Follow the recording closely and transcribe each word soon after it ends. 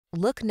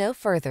Look no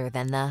further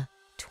than the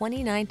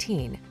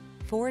 2019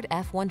 Ford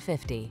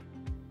F-150.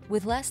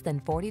 With less than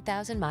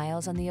 40,000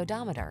 miles on the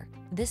odometer,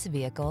 this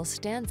vehicle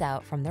stands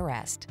out from the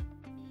rest.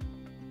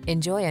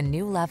 Enjoy a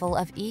new level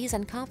of ease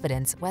and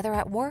confidence whether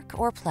at work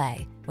or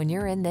play when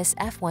you're in this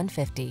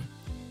F-150.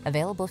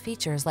 Available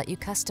features let you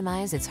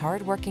customize its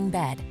hard-working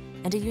bed,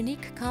 and a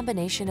unique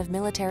combination of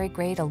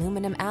military-grade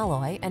aluminum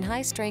alloy and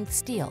high-strength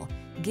steel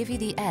give you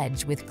the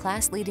edge with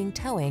class-leading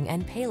towing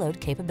and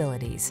payload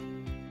capabilities.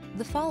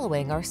 The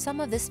following are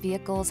some of this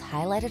vehicle's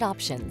highlighted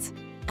options: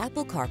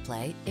 Apple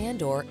CarPlay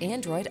and/or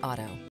Android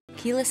Auto,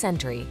 keyless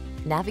entry,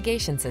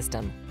 navigation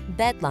system,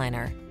 bed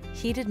liner,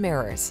 heated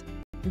mirrors,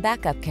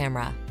 backup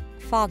camera,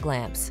 fog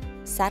lamps,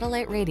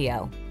 satellite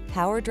radio,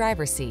 power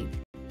driver seat,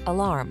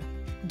 alarm.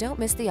 Don't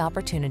miss the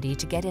opportunity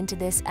to get into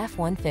this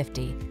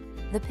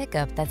F-150, the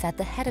pickup that's at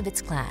the head of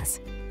its class.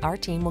 Our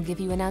team will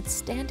give you an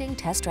outstanding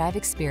test drive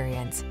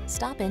experience.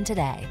 Stop in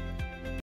today.